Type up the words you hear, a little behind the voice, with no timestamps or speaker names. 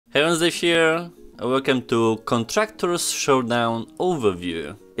Hey, Wednesday here, and welcome to Contractors Showdown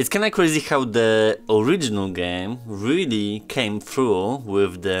overview. It's kinda crazy how the original game really came through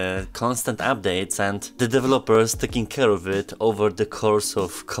with the constant updates and the developers taking care of it over the course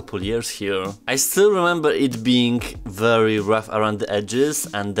of couple years here. I still remember it being very rough around the edges,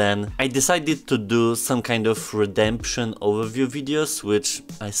 and then I decided to do some kind of redemption overview videos, which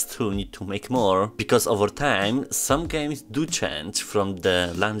I still need to make more, because over time some games do change from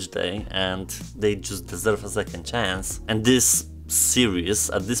the launch day and they just deserve a second chance. And this series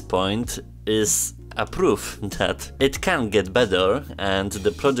at this point is a proof that it can get better and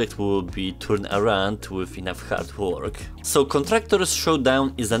the project will be turned around with enough hard work. So Contractors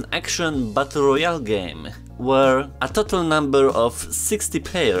Showdown is an action battle royale game where a total number of 60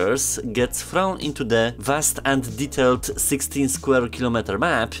 players gets thrown into the vast and detailed 16 square kilometer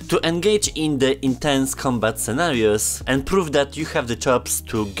map to engage in the intense combat scenarios and prove that you have the chops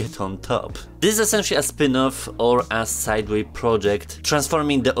to get on top. This is essentially a spin-off or a sideway project,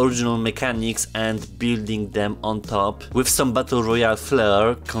 transforming the original mechanics and building them on top with some battle royale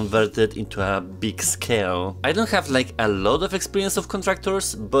flair converted into a big scale. I don't have like a lot of experience of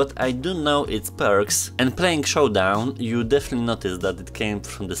Contractors, but I do know its perks, and playing Showdown, you definitely notice that it came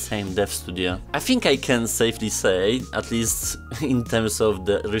from the same dev studio. I think I can safely say, at least in terms of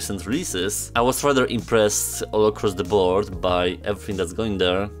the recent releases, I was rather impressed all across the board by everything that's going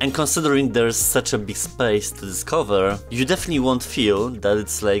there, and considering there's such a big space to discover, you definitely won't feel that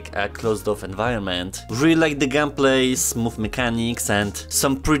it's like a closed off environment. Really like the gameplay, smooth mechanics, and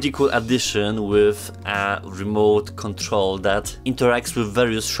some pretty cool addition with a remote control that interacts with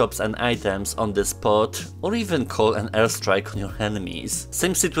various shops and items on the spot, or even call an airstrike on your enemies.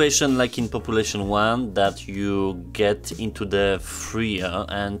 Same situation like in Population 1, that you get into the freer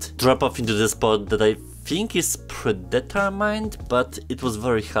and drop off into the spot that I think is predetermined, but it was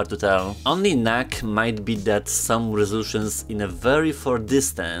very hard to tell. Only knack might be that some resolutions in a very far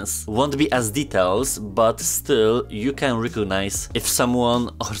distance won't be as details, but still you can recognize if someone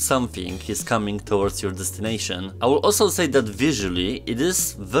or something is coming towards your destination. I will also say that visually it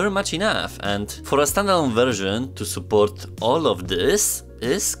is very much enough, and for a standalone version to support all of this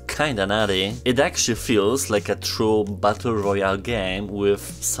is kinda nutty. It actually feels like a true battle royale game with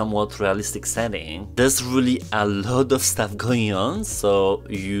somewhat realistic setting. There's really a lot of stuff going on, so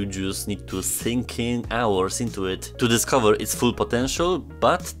you just need to sink in hours into it to discover its full potential,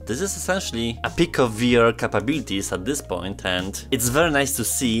 but this is essentially a peak of VR capabilities at this point, and it's very nice to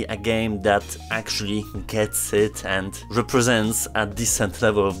see a game that actually gets it and represents a decent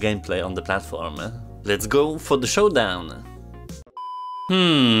level of gameplay on the platform. Let's go for the showdown!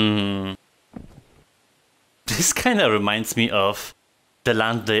 This kinda reminds me of the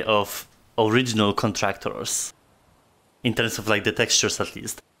launch day of original Contractors. In terms of like the textures at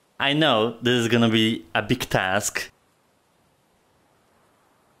least. I know this is gonna be a big task,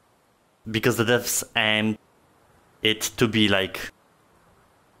 because the devs aimed it to be like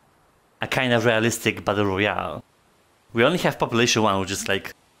a kind of realistic battle royale. We only have Population 1, which is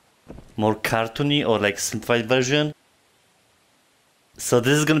like more cartoony or like simplified version. So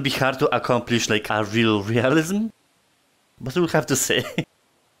this is gonna be hard to accomplish like a real realism, but we'll have to see.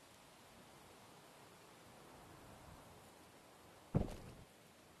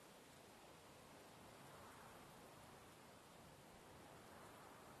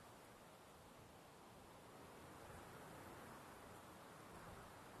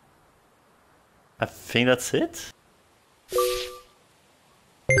 I think that's it.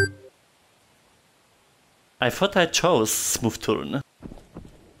 I thought I chose smooth turn.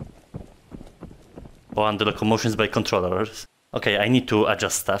 Oh, and the locomotions by controllers. Okay, I need to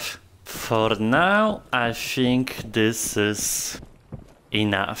adjust stuff. For now, I think this is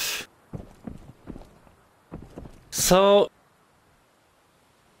enough. So,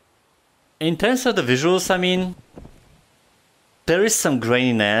 in terms of the visuals, I mean, there is some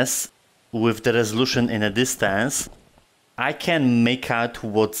graininess with the resolution in a distance. I can make out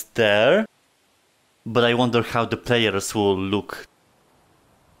what's there, but I wonder how the players will look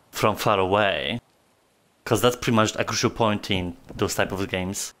from far away. Because that's pretty much a crucial point in those type of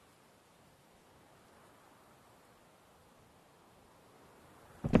games.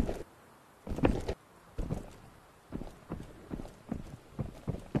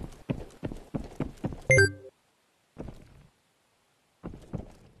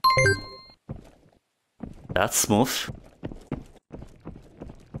 That's smooth.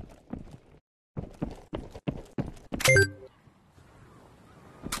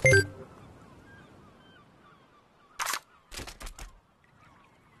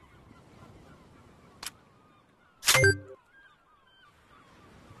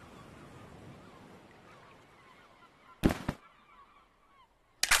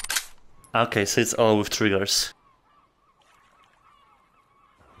 Okay, so it's all with triggers.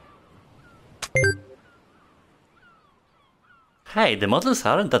 Hey, the models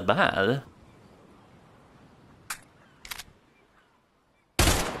aren't that bad.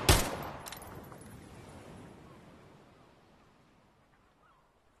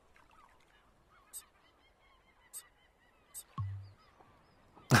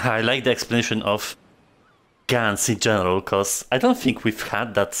 I like the explanation of guns in general, because I don't think we've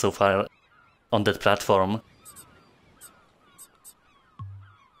had that so far on that platform.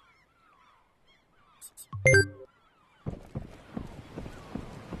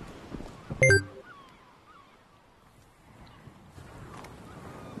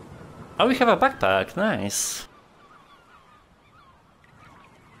 Oh, we have a backpack, nice.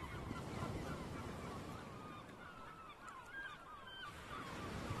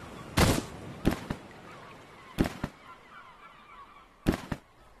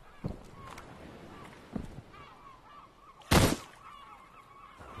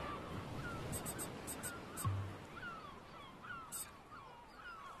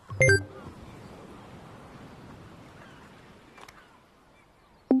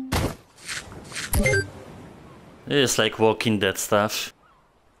 It's like Walking Dead stuff.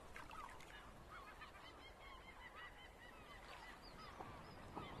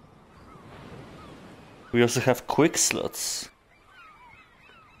 We also have quick slots.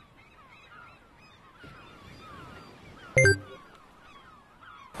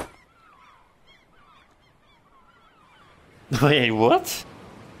 Wait, what?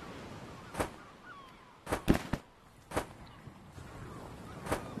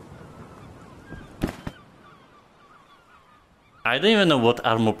 I don't even know what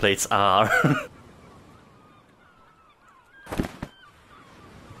armor plates are.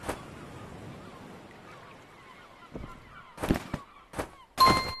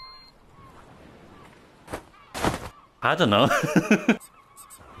 I don't know.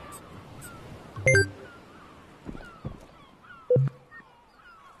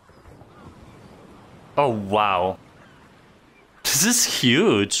 Oh wow. This is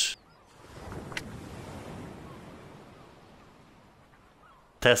huge.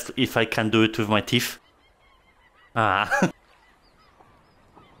 Test if I can do it with my teeth. Ah.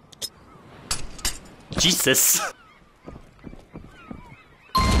 Jesus.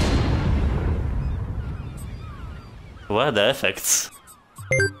 What are the effects?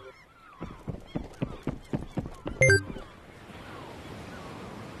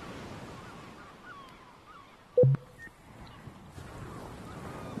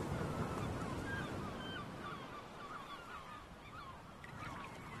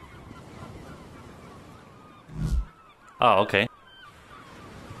 Oh, okay.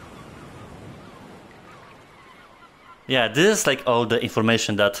 Yeah, this is like all the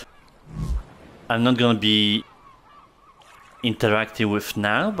information that I'm not gonna be interacting with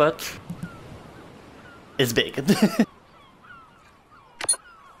now, but it's big.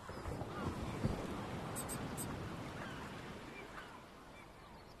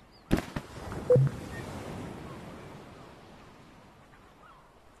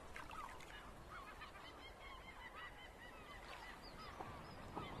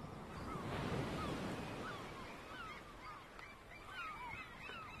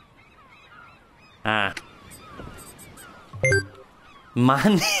 Ah.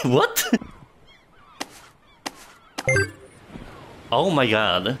 Money? What? Oh my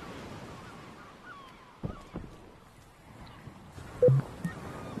god.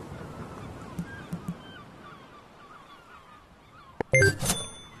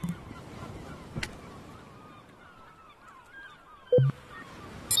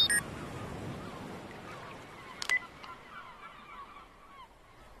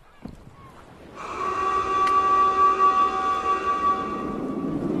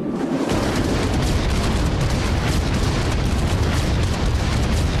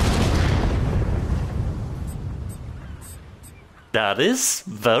 That is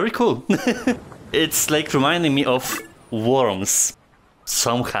very cool. It's like reminding me of worms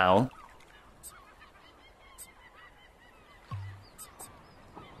somehow.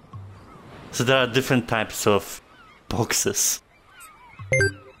 So there are different types of boxes.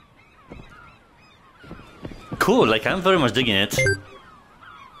 Cool, like I'm very much digging it.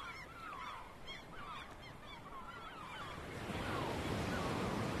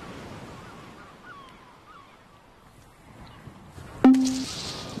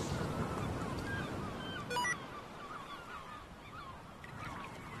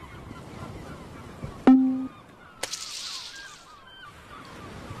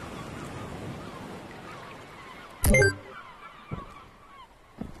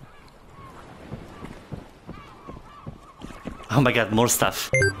 Oh my god, more stuff.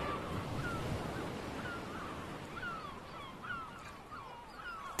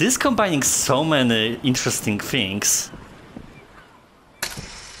 This is combining so many interesting things.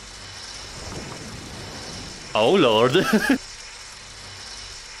 Oh lord.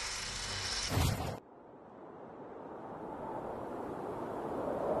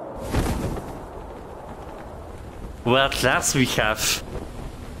 Well, at last we have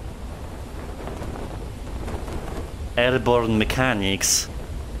airborne mechanics.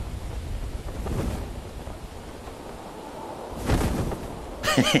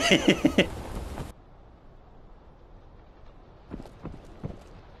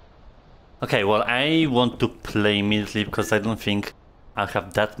 Okay, well, I want to play immediately because I don't think I'll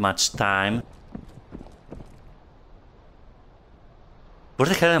have that much time. Where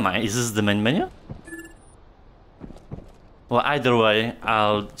the hell am I? Is this the main menu? Well, either way,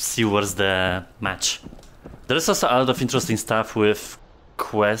 I'll see where's the match. There's also a lot of interesting stuff with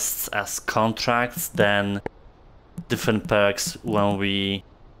quests as contracts, then different perks when we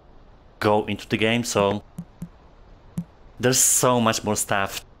go into the game, so there's so much more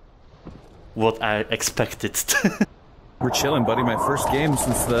stuff what I expected. We're chilling, buddy. My first game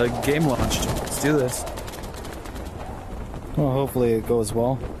since the game launched. Let's do this. Well, hopefully it goes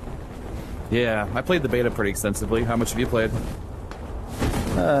well. Yeah, I played the beta pretty extensively. How much have you played?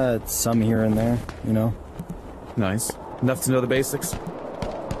 Some here and there, you know. Nice. Enough to know the basics?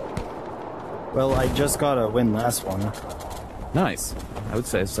 Well, I just got a win last one. Nice. I would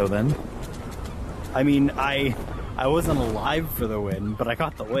say so then. I mean, I wasn't alive for the win, but I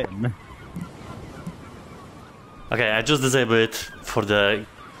got the win. Okay, I just disabled it for the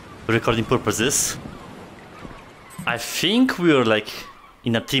recording purposes. I think we were like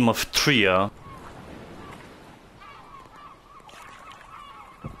in a team of trio.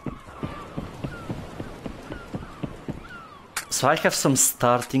 So I have some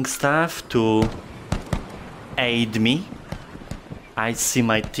starting stuff to aid me. I see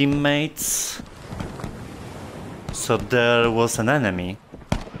my teammates. So there was an enemy.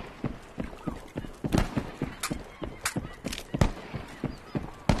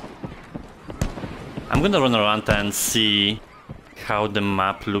 I'm gonna run around and see how the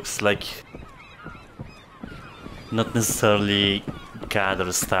map looks like. Not necessarily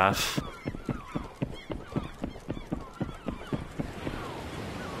gather stuff.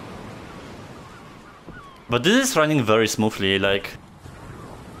 But this is running very smoothly, like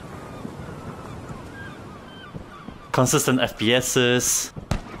consistent FPSs.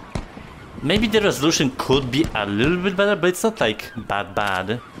 Maybe the resolution could be a little bit better, but it's not like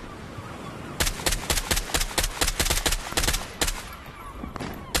bad.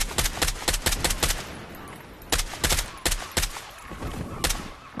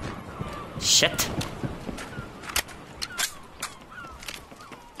 Shit.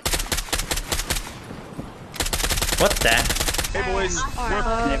 What the? Hey boys.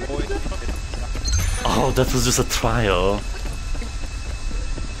 Hey boys. Oh, that was just a trial.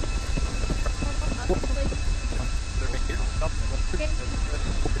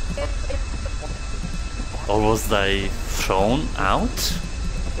 Or was I thrown out?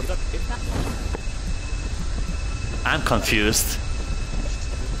 I'm confused.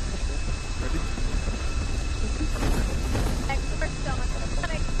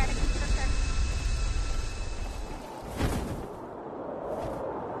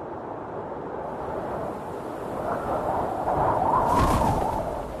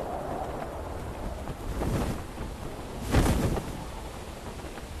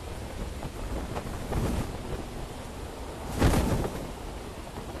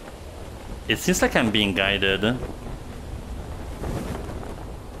 It seems like I'm being guided.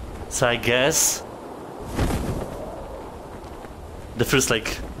 So I guess the first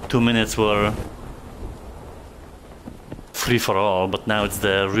like 2 minutes were free for all, but now it's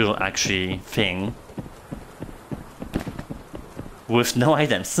the real actually thing. With no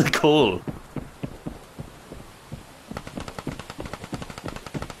items. Cool.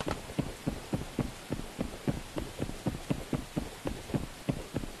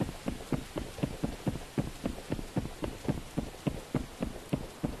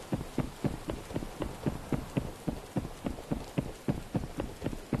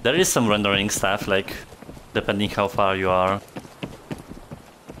 There is some rendering stuff, like, depending how far you are.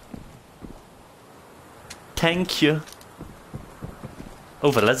 Thank you!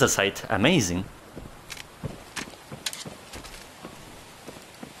 Oh, the laser sight, amazing!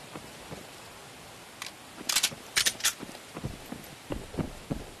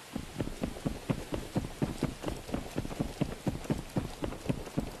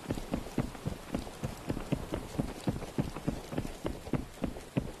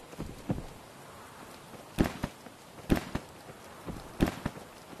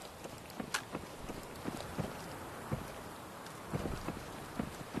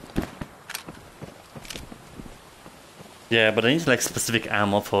 Yeah, but I need like specific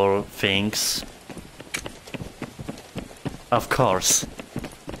ammo for things. Of course.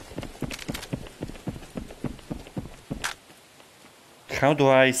 How do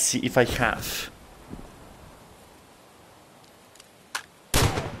I see if I have?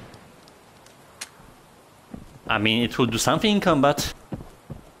 I mean, it will do something in combat.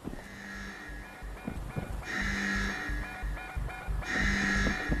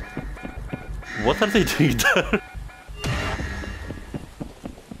 What are they doing there?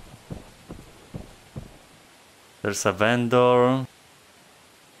 There's a vendor.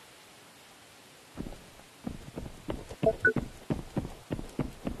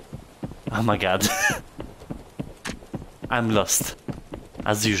 Oh my god. I'm lost.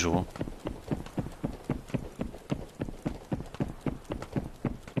 As usual.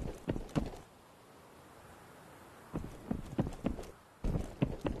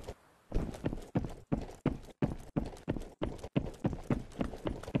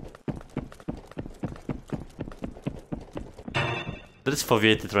 There is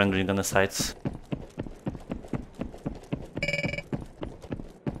foveated rendering on the sides.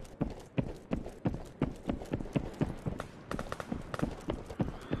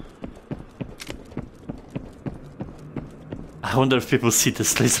 I wonder if people see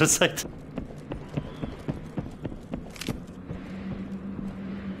this laser sight.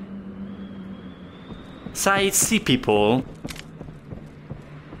 So I see people.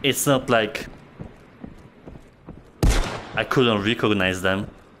 It's not like I couldn't recognize them.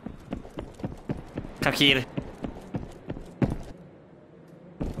 Come here.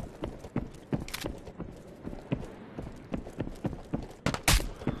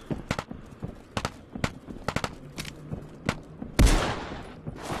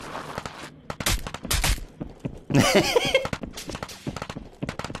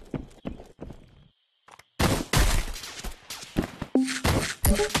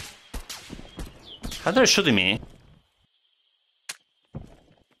 How they're shooting me?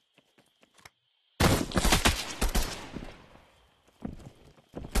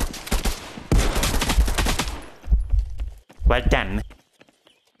 Well done.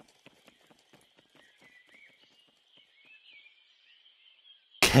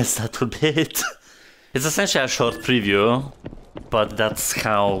 Guess that would be it. It's essentially a short preview, but that's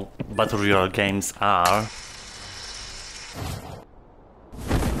how Battle Royale games are.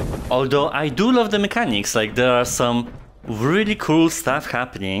 Although I do love the mechanics, like there are some really cool stuff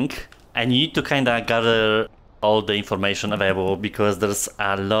happening, and you need to kinda gather all the information available because there's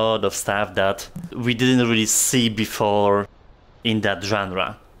a lot of stuff that we didn't really see before in that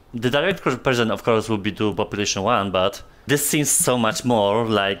genre. The direct comparison, of course, would be to Population 1, but this seems so much more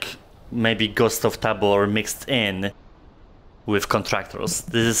like maybe Ghost of Tabor mixed in with Contractors.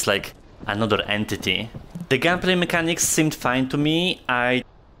 This is like another entity. The gameplay mechanics seemed fine to me. I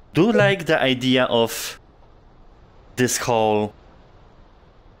do like the idea of this whole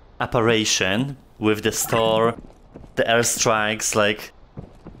operation with the store, the airstrikes, like...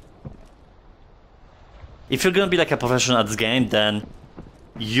 If you're gonna be like a professional at this game, then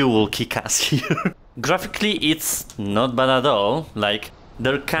you will kick ass here. Graphically, it's not bad at all. Like,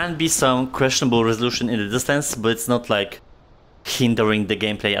 there can be some questionable resolution in the distance, but it's not like hindering the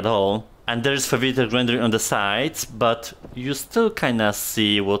gameplay at all. And there's foveated rendering on the sides, but you still kinda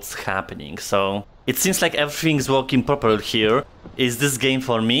see what's happening, so... It seems like everything's working properly here. Is this game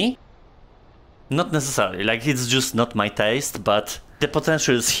for me? Not necessarily, like it's just not my taste, but the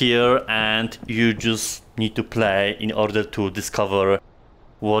potential is here and you just need to play in order to discover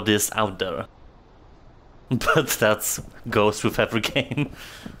what is out there. But that goes with every game.